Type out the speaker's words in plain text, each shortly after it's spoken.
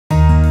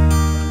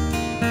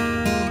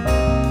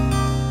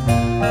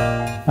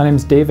My name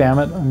is Dave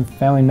Aamodt. I'm a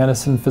family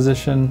medicine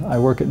physician. I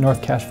work at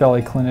North Cache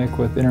Valley Clinic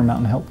with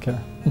Intermountain Healthcare.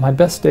 My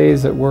best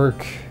days at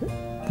work,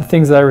 the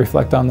things that I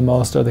reflect on the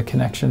most are the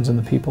connections and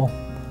the people.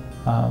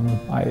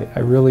 I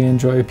really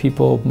enjoy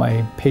people.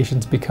 My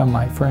patients become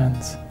my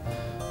friends.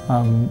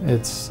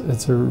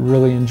 It's a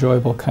really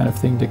enjoyable kind of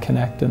thing to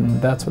connect,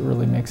 and that's what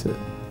really makes it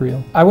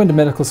real. I went to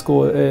medical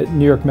school at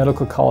New York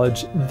Medical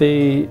College.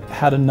 They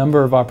had a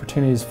number of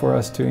opportunities for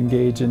us to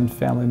engage in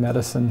family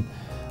medicine,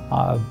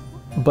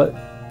 but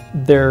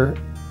their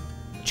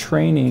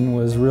training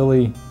was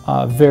really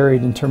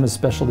varied in terms of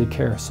specialty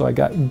care. So I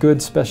got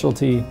good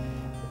specialty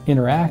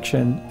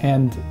interaction,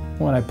 and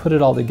when I put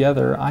it all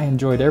together, I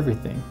enjoyed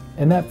everything.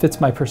 And that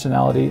fits my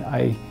personality.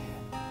 I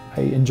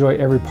enjoy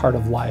every part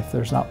of life.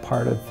 There's not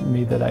part of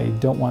me that I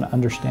don't want to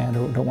understand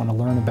or don't want to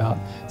learn about.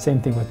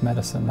 Same thing with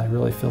medicine. I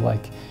really feel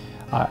like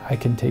I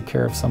can take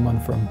care of someone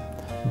from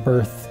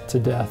birth to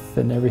death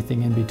and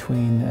everything in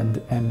between,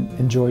 and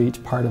enjoy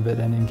each part of it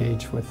and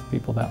engage with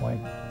people that way.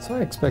 So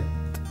I expect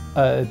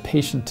a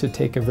patient to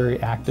take a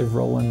very active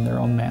role in their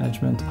own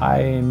management. I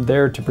am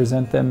there to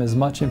present them as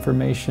much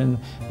information,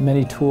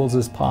 many tools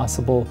as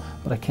possible,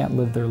 but I can't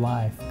live their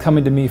life.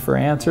 Coming to me for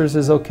answers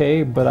is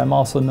okay, but I'm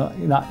also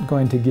not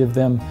going to give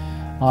them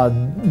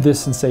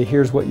this and say,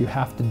 here's what you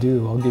have to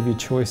do. I'll give you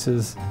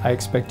choices. I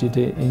expect you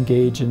to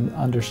engage and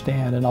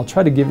understand, and I'll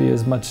try to give you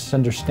as much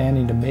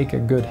understanding to make a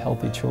good,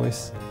 healthy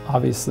choice.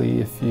 Obviously,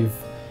 if you've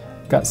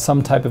got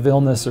some type of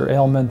illness or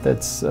ailment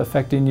that's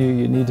affecting you,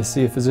 you need to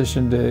see a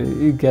physician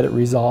to get it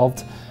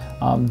resolved.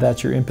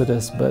 That's your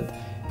impetus, but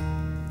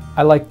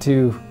I like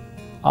to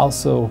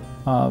also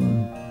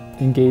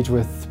engage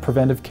with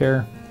preventive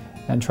care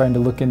and trying to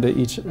look into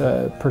each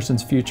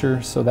person's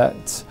future. So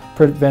that's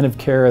preventive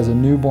care as a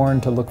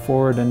newborn to look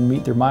forward and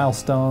meet their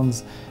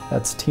milestones.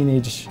 That's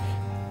teenagers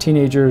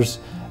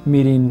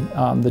meeting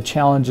the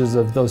challenges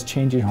of those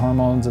changing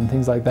hormones and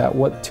things like that,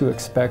 what to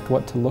expect,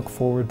 what to look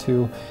forward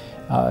to.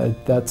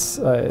 That's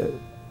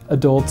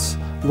adults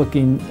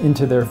looking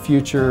into their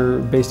future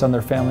based on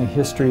their family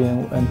history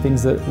and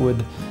things that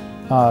would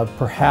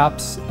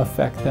perhaps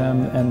affect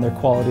them and their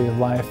quality of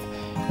life.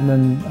 And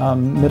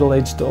then middle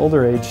age to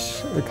older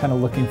age, kind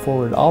of looking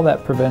forward. All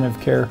that preventive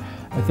care,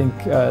 I think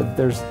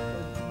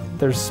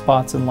there's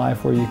spots in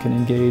life where you can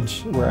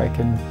engage, where I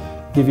can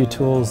give you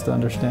tools to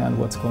understand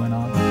what's going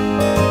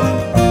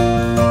on.